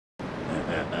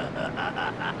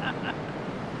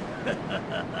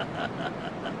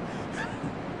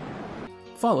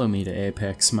Follow me to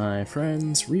Apex, my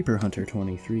friends. Reaper Hunter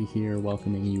 23 here,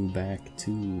 welcoming you back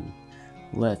to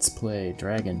Let's Play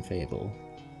DragonFable.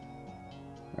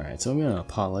 Alright, so I'm gonna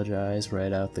apologize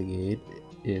right out the gate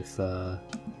if the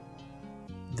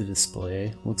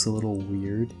display looks a little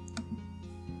weird.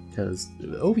 Because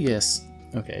OBS,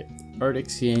 okay, Arctic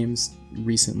Games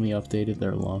recently updated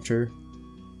their launcher,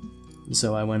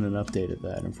 so I went and updated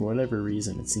that, and for whatever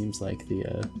reason it seems like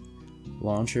the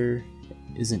launcher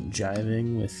isn't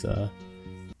jiving with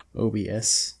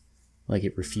OBS, like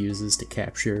it refuses to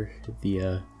capture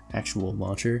the actual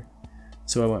launcher.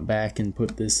 So I went back and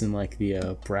put this in like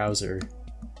the browser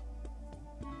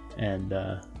and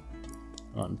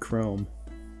on Chrome,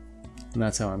 and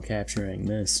that's how I'm capturing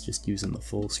this, just using the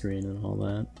full screen and all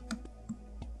that.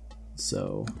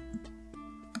 So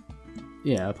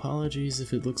yeah, apologies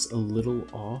if it looks a little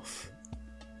off.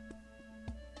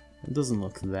 It doesn't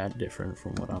look that different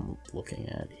from what I'm looking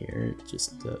at here. It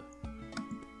just, you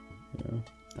know.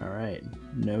 Alright,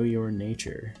 know your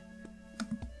nature.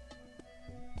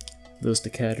 Those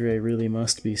Decadere really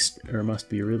must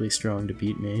be really strong to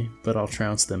beat me, but I'll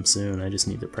trounce them soon. I just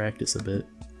need to practice a bit.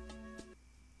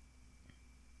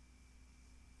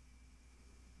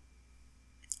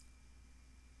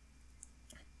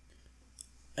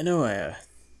 I know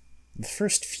the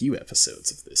first few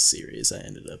episodes of this series I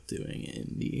ended up doing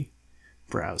in the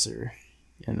browser,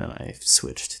 and then I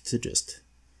switched to just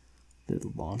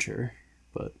the launcher,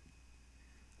 but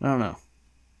I don't know.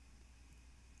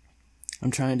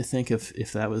 I'm trying to think of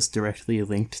if that was directly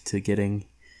linked to getting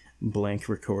blank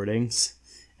recordings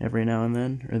every now and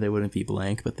then, or they wouldn't be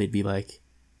blank, but they'd be like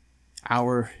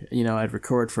I'd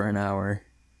record for an hour,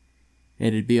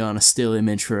 it'd be on a still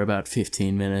image for about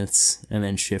 15 minutes, and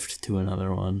then shift to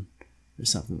another one, or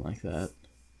something like that.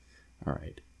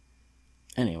 Alright.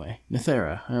 Anyway,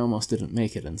 Nethera, I almost didn't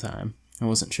make it in time. I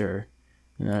wasn't sure,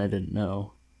 and then I didn't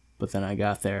know, but then I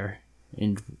got there,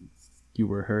 and you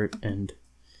were hurt, and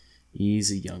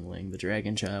easy, youngling. The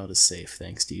dragon child is safe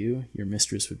thanks to you. Your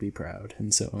mistress would be proud,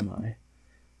 and so am I.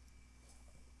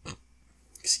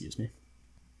 Excuse me.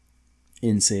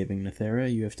 In saving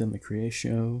Nethera, you have done the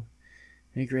Creatio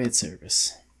a great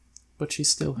service. But she's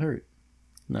still hurt.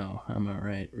 No, I'm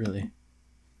alright, really.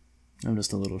 I'm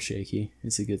just a little shaky.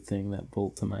 It's a good thing that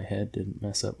bolt to my head didn't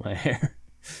mess up my hair.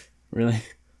 Really?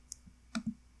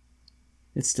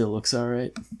 It still looks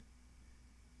alright.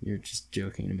 You're just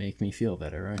joking to make me feel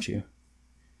better, aren't you?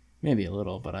 Maybe a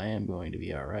little, but I am going to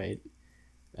be alright.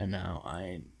 And now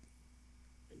I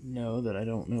know that I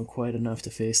don't know quite enough to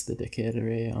face the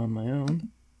Decadere on my own.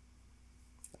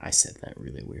 I said that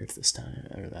really weird this time,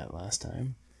 or that last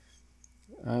time.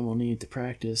 I will need to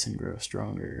practice and grow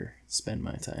stronger, spend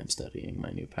my time studying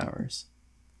my new powers.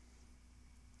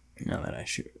 Now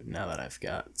that I've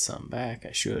got some back,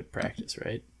 I should practice,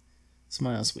 right?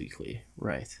 Smiles weakly,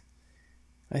 right.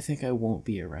 I think I won't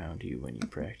be around you when you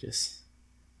practice.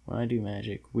 When I do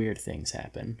magic, weird things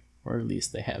happen, or at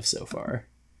least they have so far.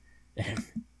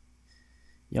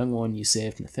 Young one, you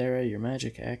saved Nethera, your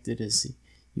magic acted as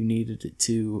you needed it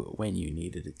to, when you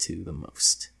needed it to the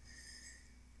most.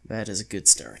 That is a good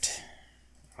start.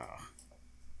 Oh.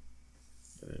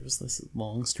 There was this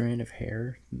long strand of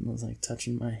hair that was like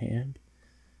touching my hand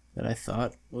that I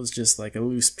thought was just like a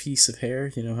loose piece of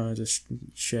hair. You know how I just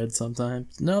shed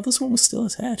sometimes? No, this one was still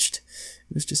attached.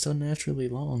 It was just unnaturally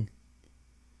long.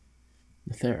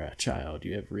 Nethera, child,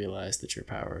 you have realized that your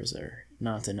powers are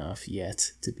not enough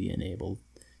yet to enable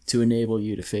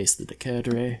you to face the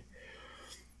Decadere.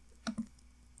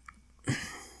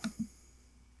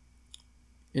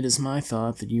 It is my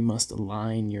thought that you must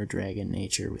align your dragon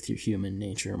nature with your human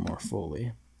nature more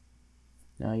fully.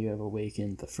 Now you have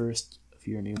awakened the first of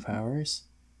your new powers.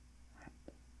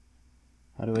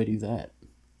 How do I do that?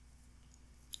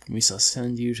 We shall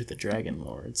send you to the Dragon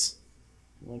Lords.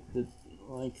 Like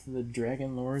the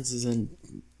Dragon Lords isn't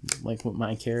like what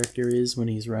my character is when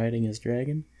he's riding his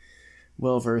dragon.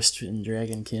 Well versed in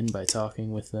dragonkin by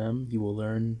talking with them, you will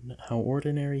learn how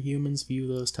ordinary humans view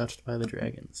those touched by the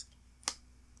dragons.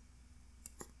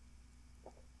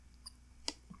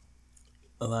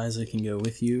 Eliza can go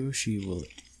with you. She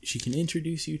can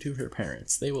introduce you to her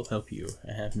parents. They will help you,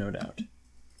 I have no doubt.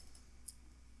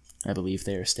 I believe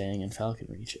they are staying in Falcon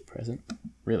Reach at present.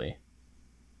 Really?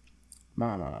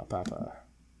 Mama, Papa.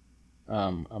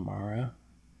 Amara?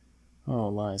 Oh,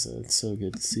 Eliza, it's so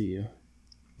good to see you.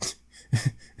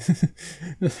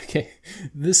 Okay,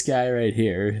 this guy right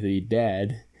here, the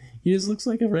dad, he just looks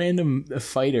like a random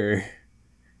fighter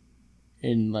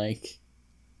in, like...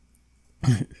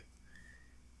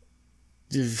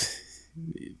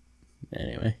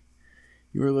 Anyway,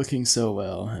 you are looking so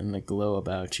well, and the glow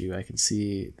about you, I can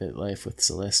see that life with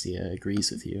Celestia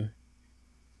agrees with you.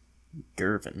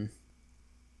 Gervin.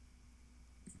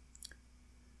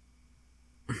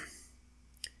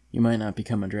 You might not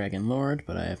become a dragon lord,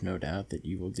 but I have no doubt that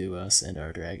you will do us and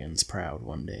our dragons proud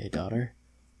one day, daughter.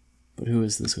 But who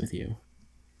is this with you?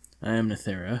 I am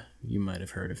Nethera. You might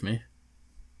have heard of me.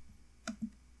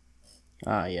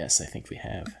 Ah, yes, I think we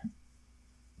have.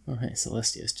 Oh, hey,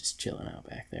 Celestia's just chilling out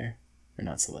back there. Or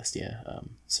not Celestia,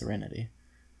 Serenity.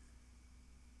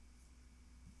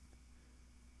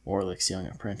 Orlick's young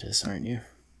apprentice, aren't you?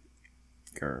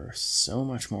 Grr, so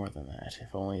much more than that,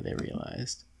 if only they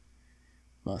realized.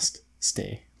 Must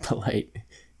stay polite,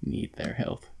 need their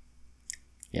help.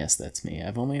 Yes, that's me.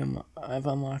 I've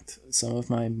unlocked some of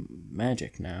my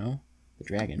magic now, the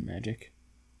dragon magic.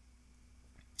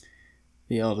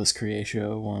 The eldest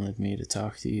Creatio wanted me to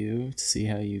talk to you to see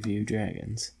how you view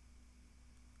dragons.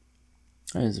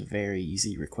 That is a very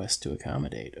easy request to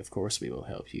accommodate. Of course we will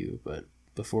help you, but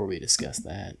before we discuss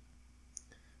that,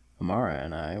 Amara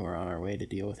and I were on our way to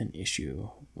deal with an issue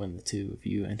when the two of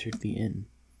you entered the inn.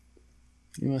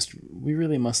 We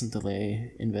really mustn't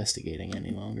delay investigating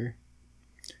any longer.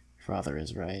 Your father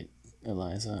is right,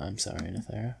 Eliza. I'm sorry,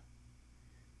 Nethera.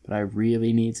 But I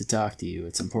really need to talk to you.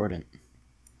 It's important.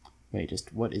 Wait,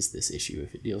 just what is this issue?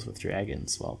 If it deals with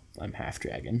dragons, well, I'm half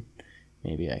dragon.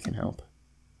 Maybe I can help.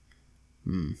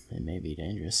 It may be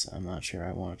dangerous. I'm not sure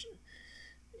I want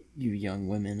you young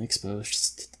women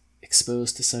exposed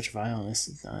to such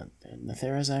vileness.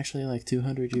 Nethera's actually like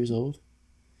 200 years old.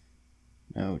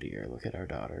 Oh dear, look at our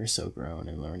daughter, so grown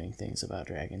and learning things about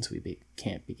dragons we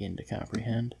can't begin to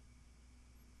comprehend.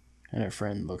 And our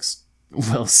friend looks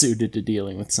well suited to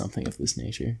dealing with something of this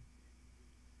nature.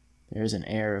 There is an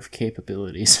air of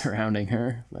capability surrounding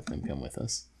her. Let them come with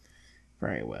us.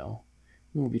 Very well.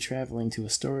 We will be traveling to a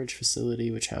storage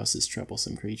facility which houses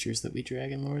troublesome creatures that we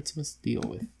dragon lords must deal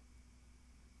with.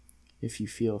 If you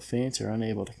feel faint or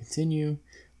unable to continue,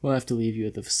 we'll have to leave you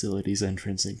at the facility's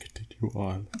entrance and continue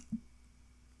on.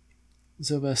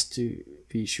 So best to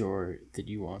be sure that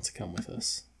you want to come with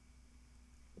us.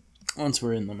 Once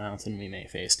we're in the mountain, we may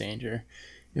face danger.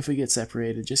 If we get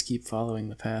separated, just keep following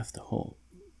the path to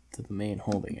the main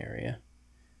holding area.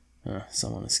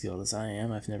 Someone as skilled as I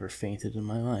am, I've never fainted in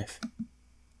my life.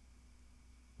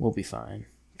 We'll be fine.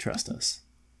 Trust us.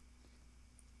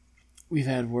 We've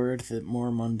had word that more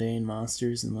of the mundane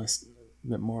monsters, less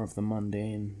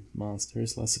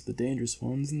of the dangerous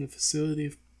ones in the facility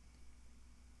have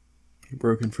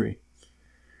broken free.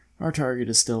 Our target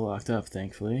is still locked up,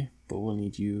 thankfully, but we'll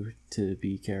need you to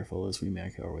be careful as we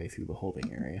make our way through the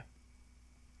holding area.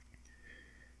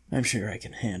 I'm sure I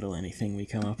can handle anything we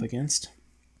come up against.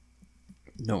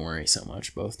 Don't worry so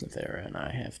much, both Nethera and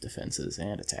I have defenses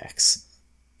and attacks.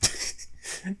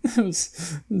 That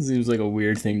seems like a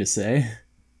weird thing to say.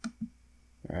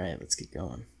 Alright, let's get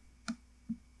going.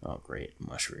 Oh great,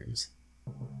 mushrooms.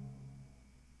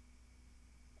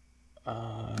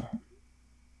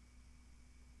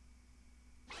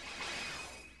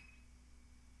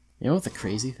 You know what the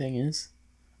crazy thing is?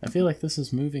 I feel like this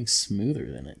is moving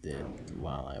smoother than it did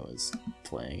while I was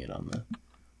playing it on the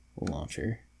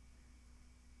launcher.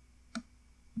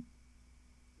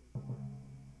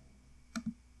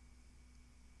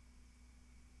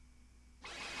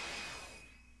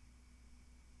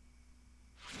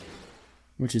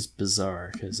 Which is bizarre,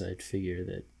 because I'd figure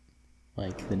that,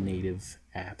 like, the native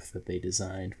app that they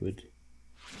designed would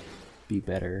be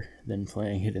better than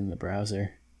playing it in the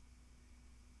browser.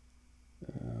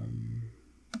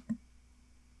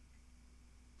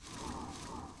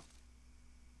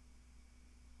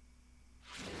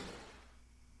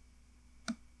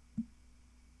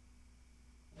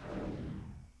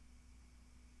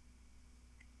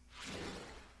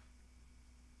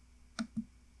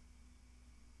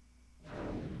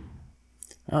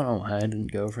 I don't know why I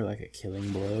didn't go for like a killing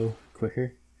blow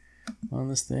quicker on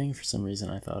this thing. For some reason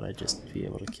I thought I'd just be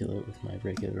able to kill it with my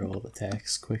regular old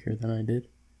attacks quicker than I did.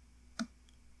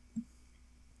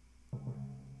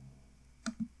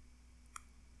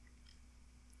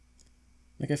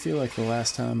 Like, I feel like the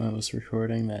last time I was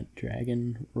recording, that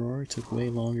dragon roar took way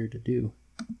longer to do.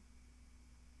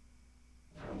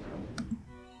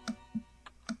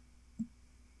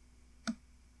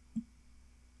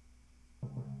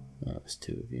 Oh, there's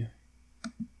two of you.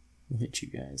 We'll hit you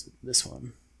guys with this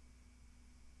one.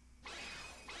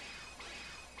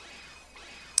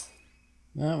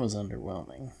 That was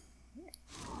underwhelming.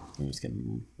 I'm just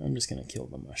gonna kill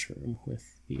the mushroom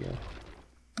with the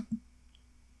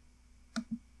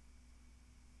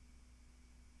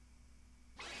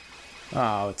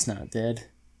Oh, it's not dead.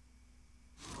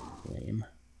 Lame.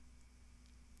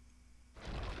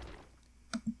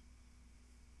 I'm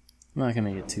not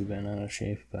gonna get too bent out of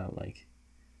shape about like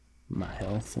my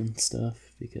health and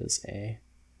stuff because A,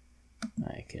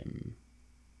 I can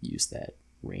use that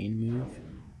rain move,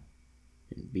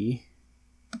 and B,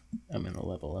 I'm gonna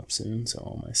level up soon, so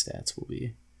all my stats will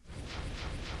be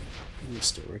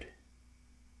restored.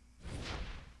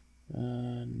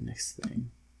 Next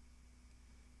thing.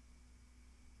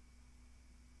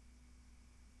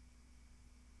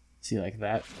 See, like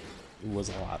that was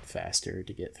a lot faster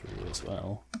to get through as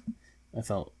well. I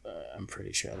felt, I'm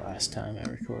pretty sure last time I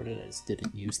recorded I just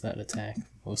didn't use that attack,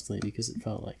 mostly because it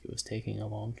felt like it was taking a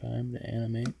long time to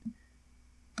animate.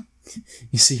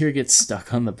 You see her get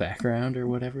stuck on the background or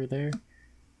whatever there?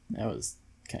 That was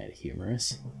kind of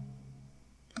humorous.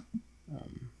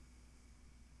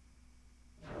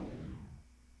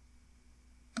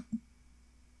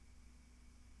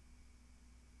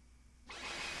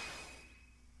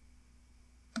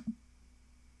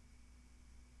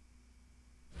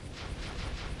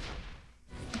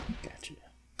 Gotcha.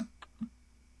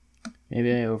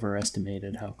 Maybe I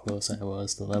overestimated how close I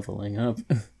was to leveling up.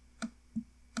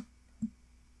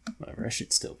 Whatever, I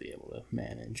should still be able to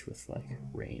manage with like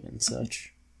rain and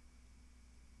such.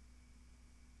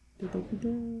 There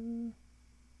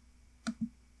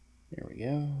we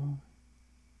go.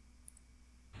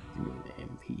 Give me the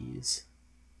MPs.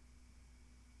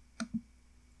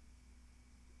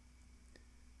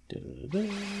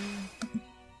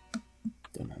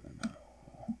 No.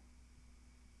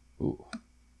 Ooh.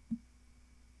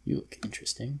 You look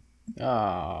interesting. Oh,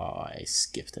 I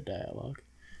skipped a dialogue.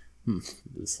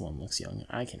 This one looks young.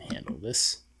 I can handle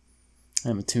this.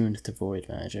 I'm attuned to void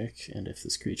magic, and if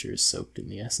this creature is soaked in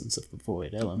the essence of the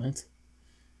void element,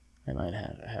 I might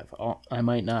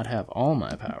not have all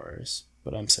my powers,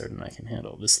 but I'm certain I can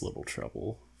handle this little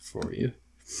trouble for you.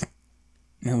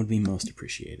 That would be most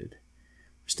appreciated.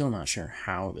 We're still not sure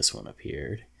how this one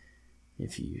appeared.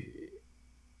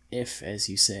 If, as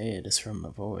you say, it is from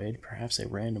the void, perhaps a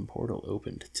random portal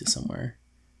opened to somewhere.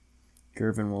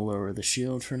 Gervin will lower the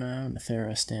shield for now.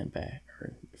 Nethera, stand back.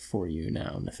 Or for you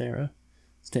now, Nethera.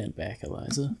 Stand back,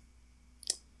 Eliza.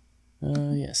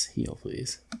 Yes, heal,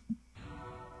 please.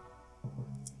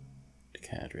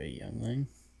 Cadre youngling.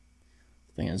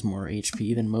 The thing has more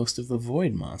HP than most of the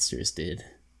void monsters did.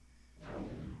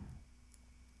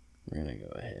 We're gonna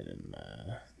go ahead and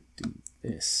do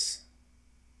this.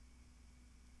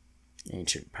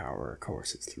 Ancient power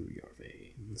courses through your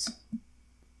veins.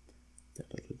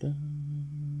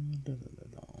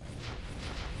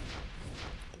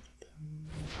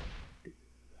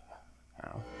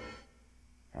 Ow.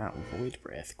 Ow, void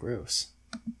breath, gross.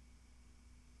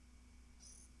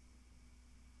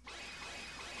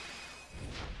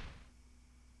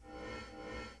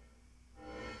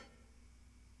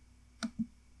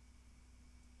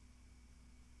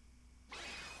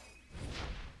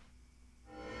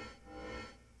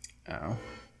 Ow.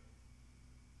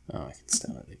 Oh, I can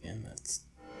stun it again.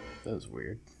 That was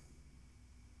weird.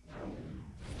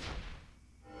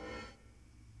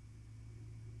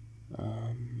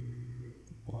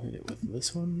 We'll hit it with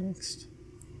this one next.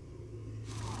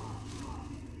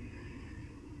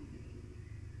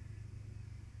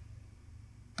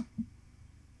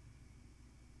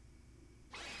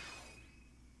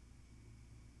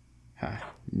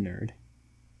 Ha, nerd.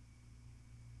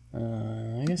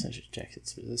 I guess I should check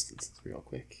its resistance real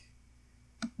quick.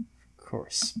 Of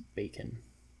course, bacon.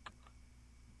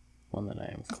 One that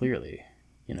I am clearly,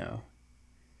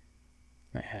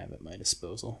 I have at my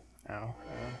disposal. Ow, ow.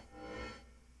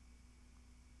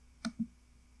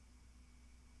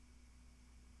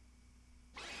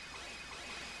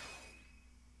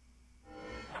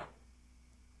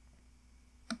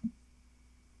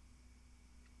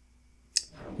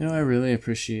 I really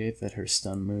appreciate that her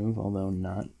stun move, although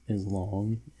not as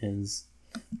long as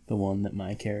the one that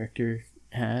my character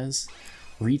has,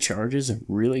 recharges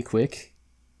really quick.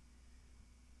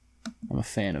 I'm a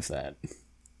fan of that.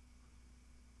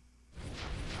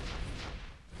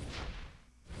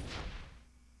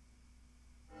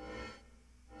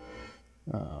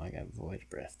 Oh, I got void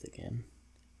breathed again.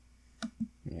 I'm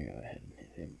gonna go ahead and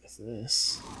hit him with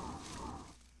this.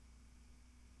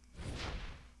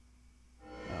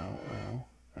 Ow, ow,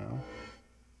 ow.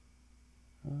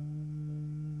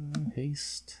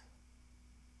 Haste.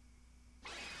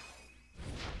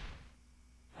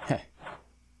 Heh.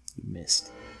 You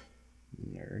missed.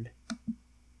 Nerd.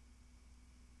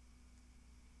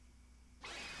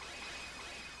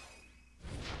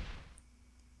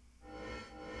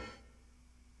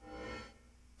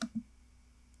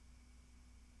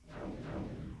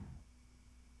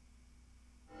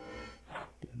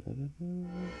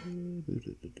 Oh,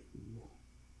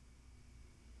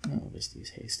 just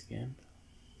use haste again.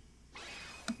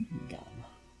 Gone.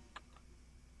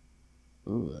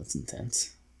 Ooh, that's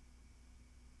intense.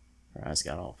 Her eyes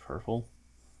got all purple.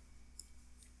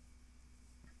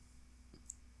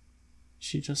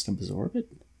 She just absorb it?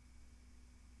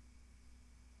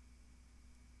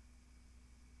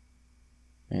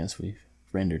 I guess we've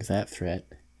rendered that threat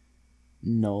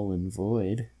null and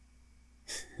void.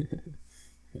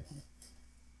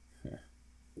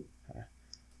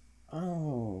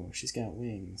 Oh, she's got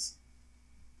wings.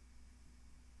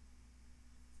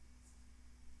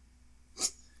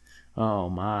 Oh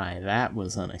my, that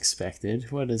was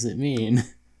unexpected. What does it mean?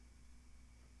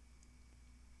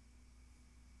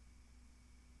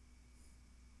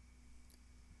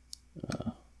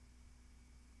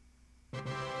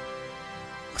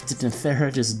 What did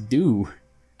Nethera just do?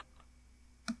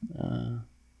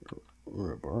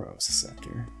 Ouroboros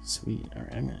scepter. Sweet.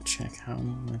 Alright, I'm gonna check how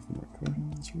long I've been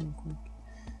recording this real quick.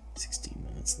 16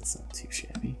 minutes, that's not too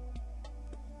shabby.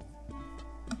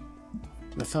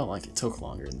 It felt like it took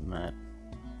longer than that.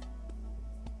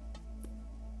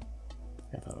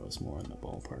 I thought it was more in the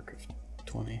ballpark of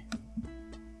 20.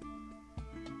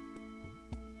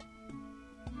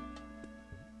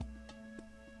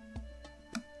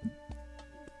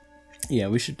 Yeah,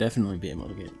 we should definitely be able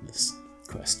to get this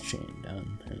quest chain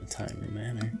done in a timely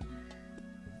manner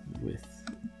with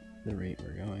the rate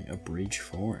we're going. A bridge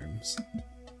forms.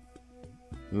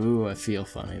 Ooh, I feel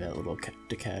funny. That little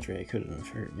decadre couldn't have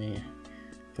hurt me.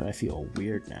 But I feel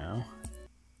weird now.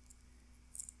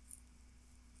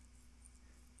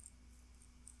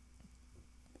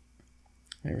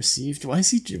 I received... Why is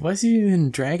he in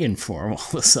dragon form all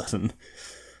of a sudden?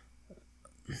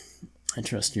 I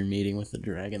trust your meeting with the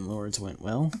Dragon Lords went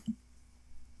well.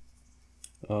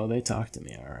 Oh, they talked to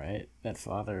me, alright. That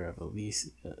father of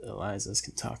Eliza's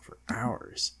can talk for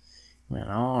hours. He went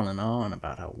on and on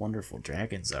about how wonderful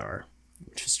dragons are,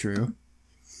 which is true.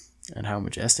 And how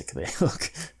majestic they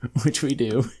look, which we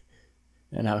do.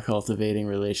 And how cultivating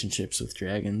relationships with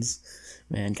dragons,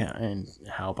 mankind,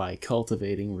 how by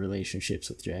cultivating relationships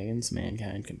with dragons,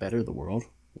 mankind can better the world,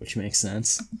 which makes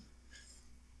sense.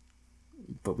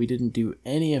 But we didn't do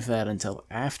any of that until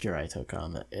after I took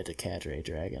on the Decadre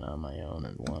dragon on my own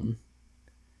and won.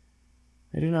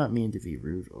 I do not mean to be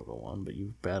rude, little one, but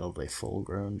you battled a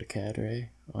full-grown Decadre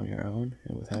on your own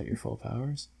and without your full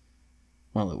powers.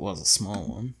 Well, it was a small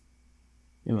one.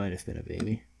 It might have been a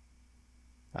baby.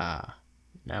 Ah,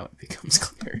 now it becomes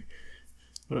clear.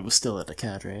 But it was still a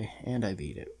Decadre, and I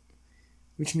beat it.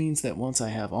 Which means that once I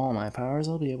have all my powers,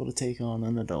 I'll be able to take on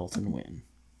an adult and win.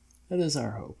 That is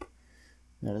our hope.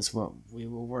 That is what we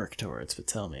will work towards, but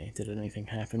tell me, did anything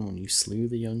happen when you slew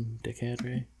the young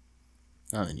Decadre?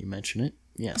 Oh, then you mention it?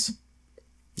 Yes.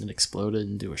 It exploded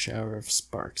into a shower of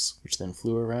sparks, which then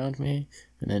flew around me,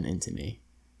 and then into me.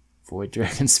 Void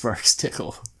Dragon Sparks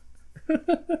tickle.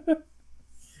 Oh,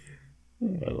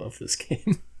 I love this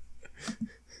game.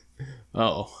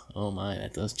 Oh my,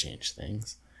 that does change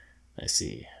things. I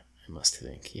see. I must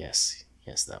think. Yes,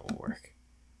 that will work.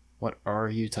 What are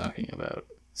you talking about?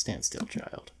 Stand still,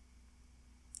 child.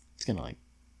 It's gonna, like,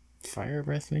 fire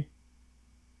breath me?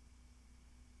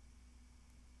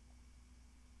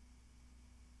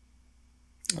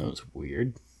 That was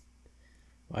weird.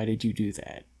 Why did you do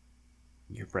that?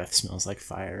 Your breath smells like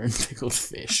fire and pickled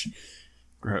fish.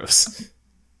 Gross.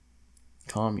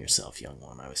 Calm yourself, young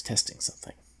one. I was testing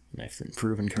something, and I've been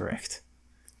proven correct.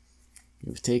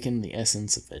 You've taken the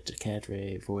essence of a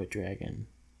Decadre Void Dragon.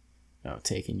 Now,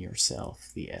 taken yourself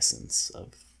the essence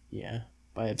of, yeah,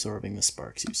 by absorbing the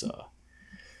sparks you saw.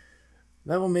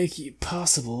 That will make it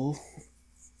possible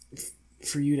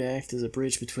for you to act as a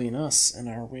bridge between us and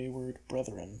our wayward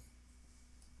brethren.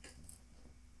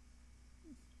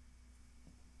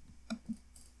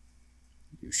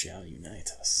 You shall unite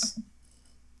us.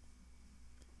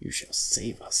 You shall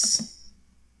save us.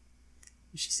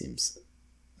 She seems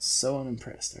so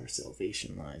unimpressed. Our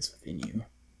salvation lies within you.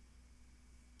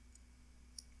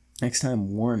 Next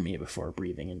time, warn me before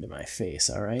breathing into my face,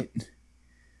 alright?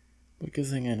 But good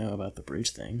thing I know about the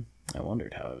bridge thing. I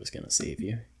wondered how I was going to save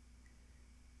you.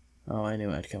 Oh, I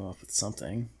knew I'd come up with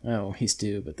something. I always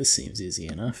do, but this seems easy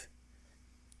enough.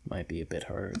 Might be a bit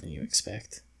harder than you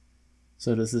expect.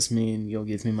 So does this mean you'll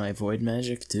give me my void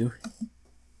magic, too?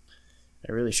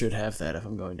 I really should have that if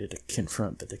I'm going to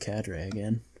confront the Decadre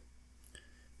again.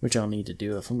 Which I'll need to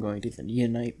do if I'm going to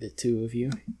unite the two of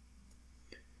you.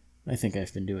 I think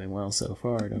I've been doing well so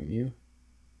far, don't you?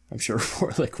 I'm sure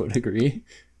Warlick would agree.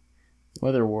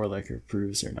 Whether Warlick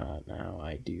approves or not, now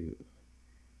I do...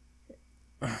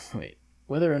 Wait,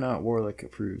 Whether or not Warlick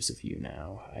approves of you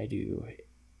now, I do,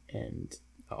 and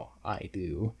I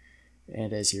do,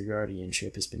 and as your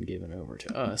guardianship has been given over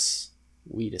to us,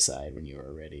 we decide when you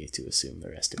are ready to assume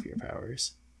the rest of your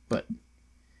powers. But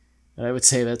I would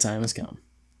say that time has come.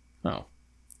 Oh,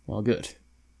 well, good.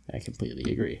 I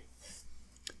completely agree.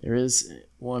 There is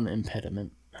one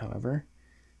impediment, however.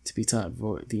 To be taught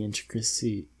the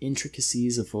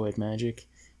intricacies of void magic,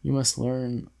 you must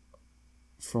learn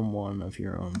from one of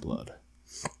your own blood.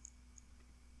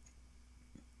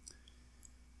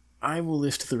 I will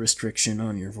lift the restriction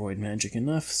on your void magic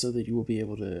enough so that you will be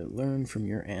able to learn from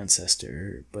your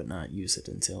ancestor, but not use it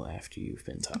until after you've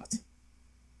been taught.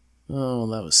 Oh,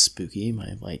 that was spooky.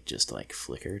 My light just,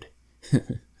 flickered.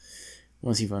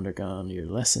 Once you've undergone your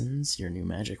lessons, your new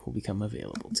magic will become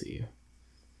available to you.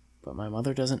 But my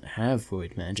mother doesn't have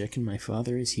void magic, and my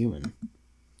father is human.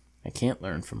 I can't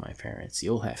learn from my parents.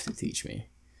 You'll have to teach me.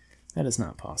 That is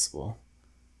not possible.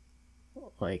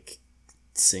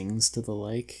 Sings to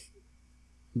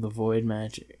the void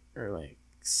magic, or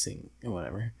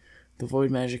whatever. The void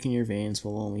magic in your veins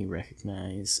will only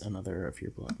recognize another of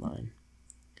your bloodline.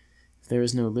 If there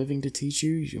is no living to teach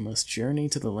you, you must journey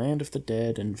to the land of the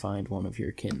dead and find one of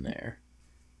your kin there.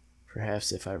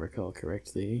 Perhaps, if I recall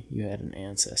correctly, you had an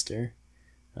ancestor.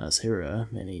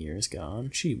 Azhira, many years gone,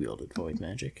 she wielded void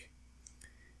magic.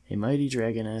 A mighty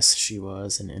dragoness she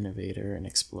was, an innovator, an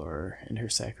explorer, and her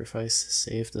sacrifice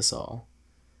saved us all,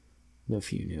 though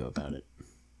few knew about it.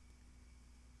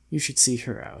 You should seek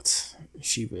her out.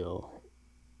 She will,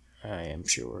 I am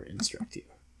sure, instruct you.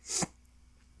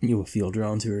 You will feel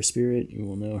drawn to her spirit. You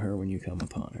will know her when you come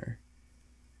upon her.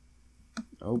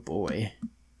 Oh boy.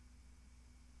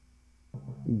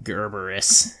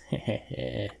 Gerberus.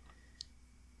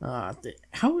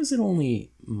 How is it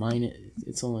only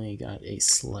it's only got a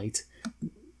slight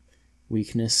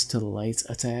weakness to the light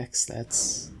attacks?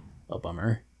 That's a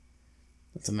bummer.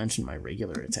 Not to mention my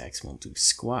regular attacks won't do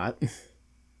squat.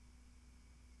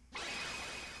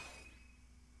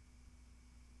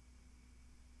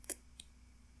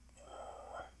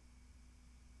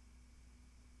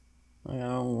 I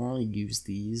don't want to use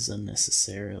these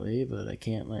unnecessarily, but I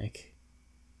can't,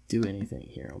 do anything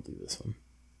here. I'll do this one.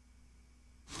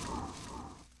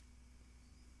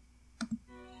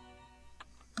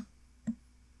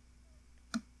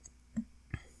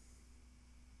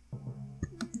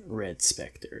 Red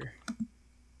Spectre.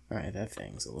 Alright, that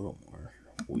thing's a little more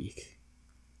weak.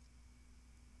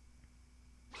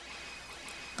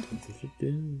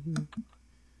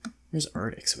 Where's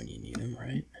Artix when you need him,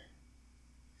 right?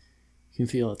 You can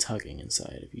feel a tugging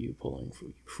inside of you, pulling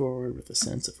you forward with a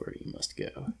sense of where you must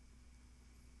go.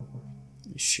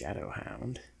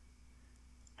 Shadowhound.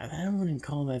 I wouldn't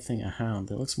call that thing a hound.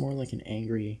 It looks more like an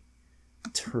angry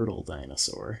turtle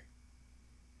dinosaur.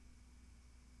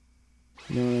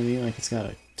 You know what I mean? It's got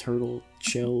a turtle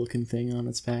shell looking thing on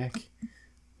its back.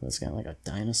 But it's got a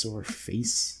dinosaur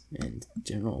face and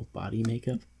general body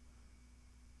makeup.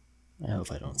 I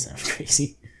hope I don't sound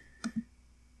crazy.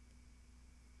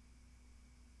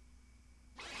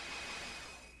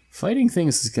 Fighting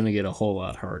things is going to get a whole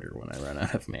lot harder when I run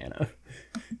out of mana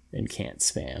and can't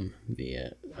spam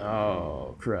via...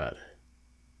 Oh, crud.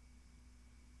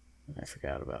 I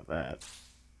forgot about that.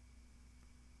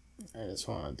 I just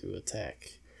wanted to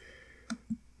attack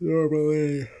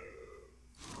normally.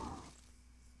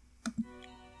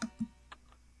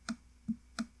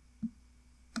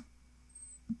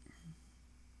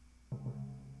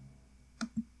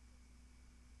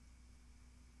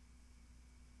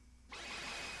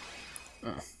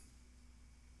 Oh.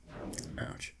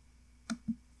 Ouch.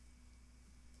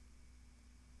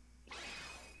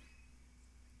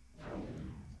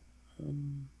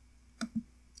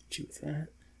 Hit you with that.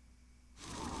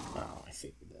 Oh, I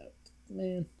figured that.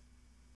 Man.